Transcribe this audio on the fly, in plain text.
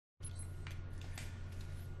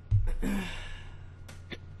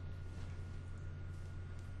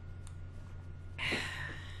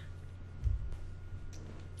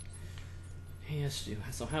KSG.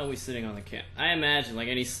 So how are we sitting on the cap? I imagine like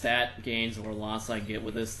any stat gains or loss I get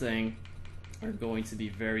with this thing are going to be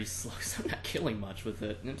very slow. So I'm not killing much with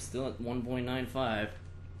it. I'm still at 1.95.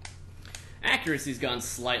 Accuracy's gone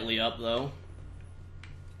slightly up though.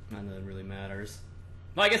 Not that it really matters.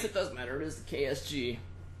 But I guess it does matter. It is the KSG.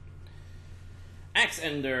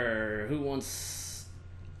 Axe-Ender, who wants...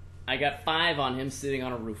 I got 5 on him sitting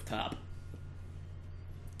on a rooftop.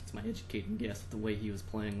 That's my educated guess with the way he was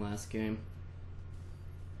playing last game.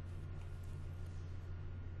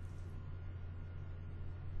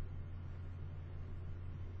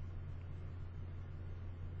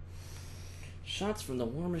 Shots from the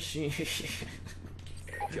War Machine.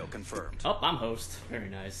 Kill confirmed. Oh, I'm host. Very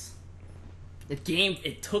nice.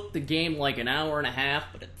 It took the game like an hour and a half,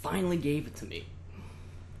 but it finally gave it to me.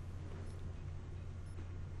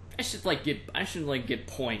 I should get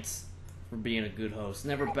points for being a good host.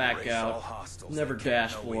 Never back out. Never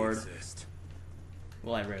dashboard.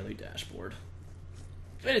 Well, I rarely dashboard.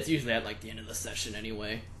 But it's usually at like the end of the session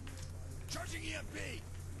anyway. Charging EMP.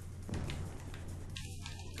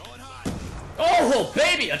 Going hot. Oh,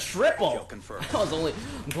 baby, a triple! Kill confirmed.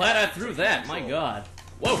 I'm glad I threw that. My God.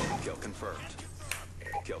 Whoa. Kill confirmed.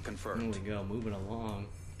 Kill confirmed. There we go. Moving along.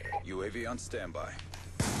 UAV on standby.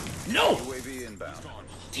 No! UAV inbound.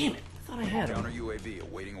 Damn it! I thought I had Counter him. UAV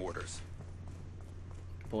awaiting orders.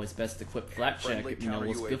 Boy's best equipped flak check. Friendly You know counter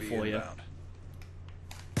what's UAV good for you. inbound.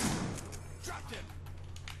 Dropped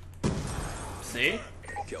him. See?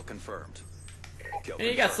 Kill confirmed. Kill And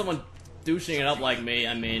you got someone douching it up like me.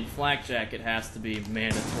 I mean, flak jacket has to be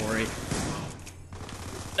mandatory.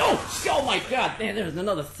 Oh my God! Man, there's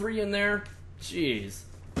another 3 in there. Jeez.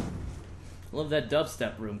 Love that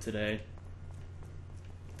dubstep room today.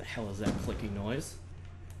 What the hell is that clicking noise?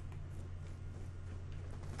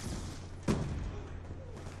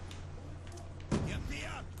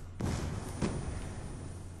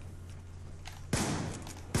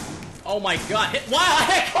 Oh my God! Wow!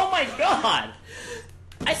 Heck! Oh my God!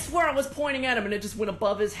 I swear I was pointing at him and it just went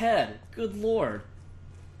above his head. Good Lord.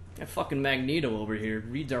 That fucking Magneto over here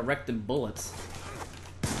redirecting bullets.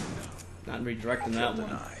 Not redirecting that one.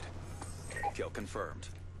 Denied. Kill confirmed.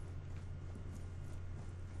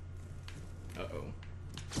 Uh-oh.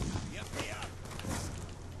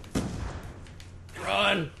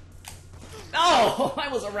 Run! Oh! I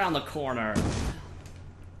was around the corner.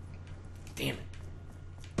 Damn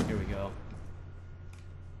it. Here we go.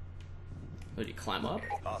 Did he climb up?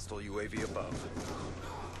 Hostile UAV above.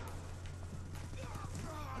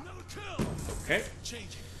 Okay.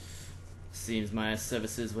 Seems my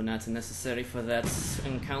services were not necessary for that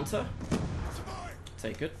encounter.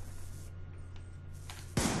 Take it.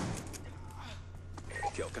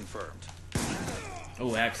 Kill confirmed.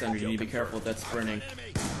 Oh, Axe-Ender, you need to be careful with that sprinting.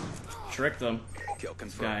 Tricked them. Kill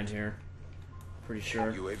This guy in confirmed. here. Pretty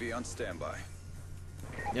sure. UAV on standby.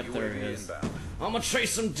 Yep, there he UAV is. inbound. I'm gonna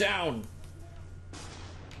chase him down!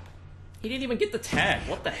 He didn't even get the tag.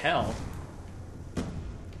 What the hell?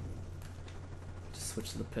 Just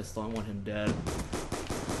switch to the pistol. I want him dead.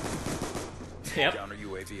 Yep. Counter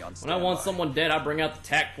UAV on standby. When I want someone dead, I bring out the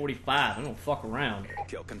TAC 45. I don't fuck around.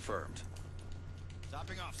 Kill confirmed.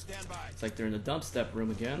 Stopping off, standby. It's like they're in the dubstep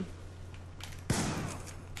room again.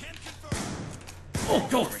 Can confirm. Oh,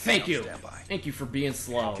 go! Thank you! Standby. Thank you for being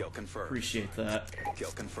slow. Kill confirmed. Appreciate that.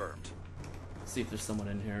 Kill confirmed. Let's see if there's someone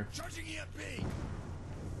in here. Charging EMP.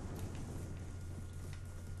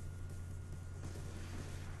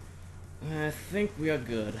 I think we are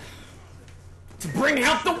good. To bring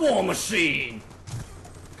out the War Machine!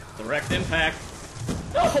 Direct impact.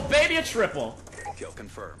 Oh, baby, a triple! Kill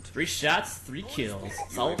confirmed. 3 shots, 3 kills.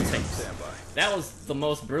 That's all it UAV on takes. standby. That was the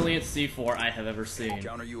most brilliant C4 I have ever seen.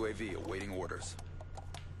 Counter UAV awaiting orders.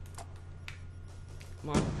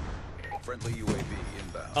 Come on. Friendly UAV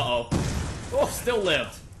inbound. Uh-oh. Oh, still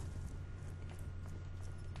lived.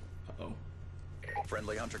 Uh-oh.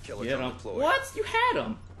 Friendly hunter killer You had drone him. deployed. What? You had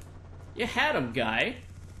him. You had him, guy.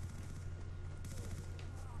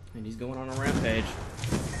 And he's going on a rampage.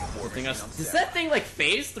 Something else. Does that thing like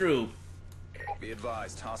phase through? Be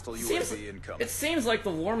advised, hostile Seems, UAV incoming. it seems like the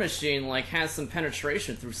War Machine like has some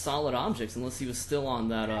penetration through solid objects, unless he was still on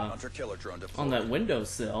that Hunter killer drone deployed. on that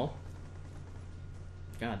windowsill.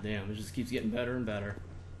 God damn, it just keeps getting better and better.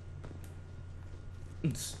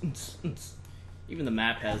 Even the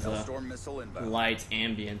map has a Hellstorm missile inbound. light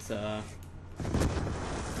ambient. That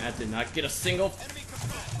did not get a single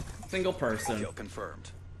person. Kill confirmed.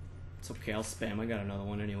 It's okay, I'll spam. I got another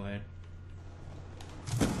one anyway.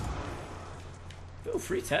 Ooh,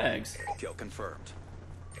 free tags. Kill confirmed.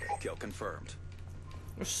 Kill confirmed.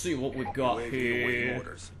 Let's see what we got UAV awaiting here.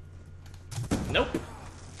 orders. Nope.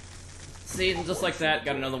 See, and just like that,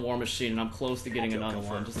 got another war machine, and I'm close to getting another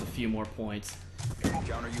one. Just a few more points.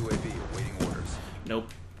 Counter UAV awaiting orders. Nope.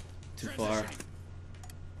 Too far.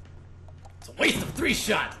 It's a waste of 3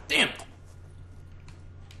 shots. Damn it.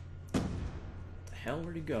 What the hell,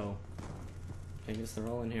 where'd he go? I guess they're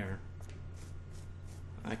all in here.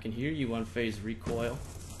 I can hear you on phase recoil.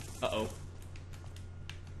 Uh-oh.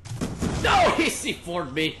 No! He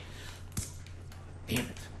C4'd me! Damn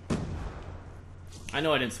it. I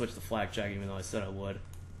know I didn't switch the flak jack even though I said I would.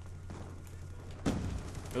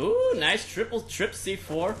 Ooh, nice trip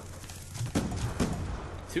C4.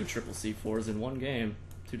 2 triple C4s in one game.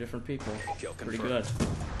 2 different people. Pretty good.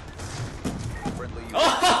 Friendly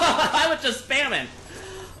Oh, I was just spamming!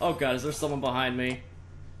 Oh god, is there someone behind me?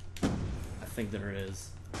 I think there is.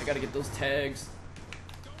 I gotta get those tags.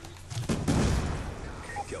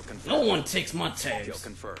 Kill confirmed. No one takes my Kill tags.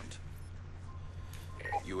 confirmed.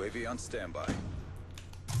 UAV on standby.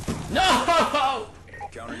 No!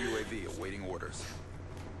 Counter UAV awaiting orders.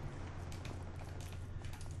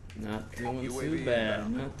 Not doing too UAV bad.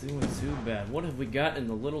 inbound. Not doing too bad. What have we got in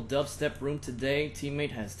the little dubstep room today?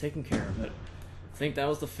 Teammate has taken care of it. I think that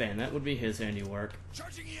was the fan. That would be his handiwork.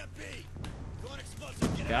 Charging EMP. Going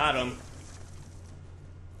explosive. Get Got out. him.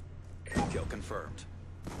 Kill confirmed.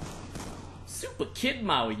 Super Kid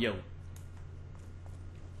Mario.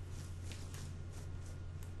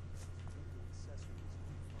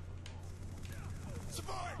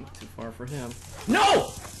 Support. Too far for him.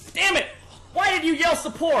 No! Damn it! Why did you yell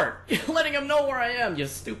support? You're letting him know where I am, you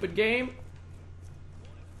stupid game.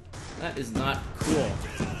 That is not cool.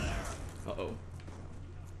 Uh-oh.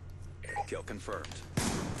 Kill confirmed.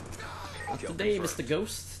 Not Kill today, confirmed. Mr.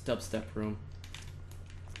 Ghost. Dubstep room.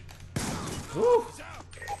 Woo!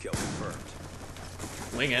 Kill confirmed.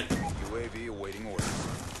 Wing it. UAV awaiting orders.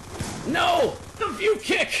 No! The view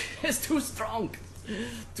kick is too strong.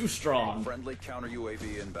 Too strong. Friendly counter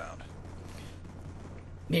UAV inbound.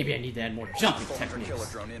 Maybe I need to add more jumping Hunter killer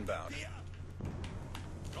techniques. drone inbound.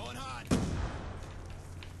 Going hot.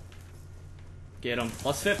 Get him.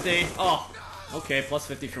 Plus 50. Oh, okay. Plus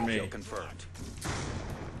 50 for me. Kill confirmed.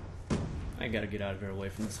 I gotta get out of here away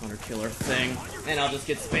from this hunter killer thing. And I'll just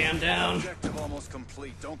get spammed down. Objective almost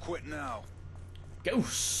complete. Don't quit now.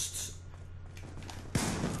 Ghost.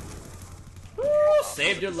 Woo,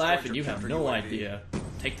 saved your life and you have no idea.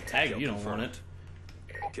 Take the tag if you don't want it.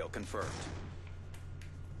 Kill confirmed.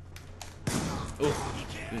 Ooh,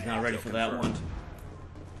 he's not ready for that one.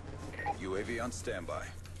 UAV on standby.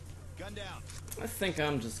 Gun down. I think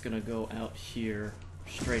I'm just gonna go out here,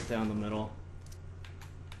 straight down the middle.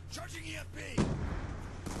 Charging EMP.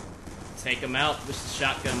 Take him out, the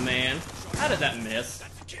shotgun man. How did that miss?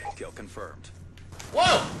 Kill confirmed.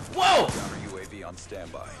 Whoa! Whoa! Counter UAV on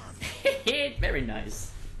standby. Very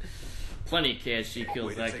nice. Plenty of KSG kills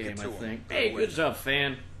Way to that take it game, to I him. think. Good Hey, win. good job,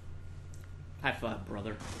 fan. High five,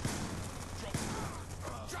 brother.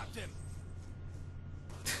 Dropped him.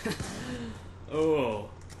 Oh.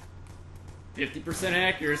 50%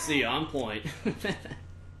 accuracy, on point.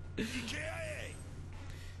 KIA.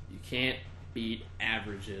 You can't beat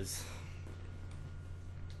averages.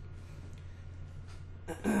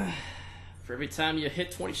 For every time you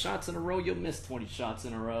hit 20 shots in a row, you'll miss 20 shots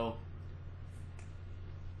in a row.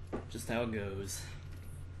 Just how it goes.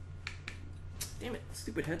 Damn it,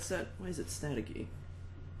 stupid headset. Why is it staticky?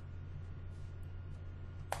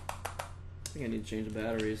 I think I need to change the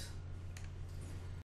batteries.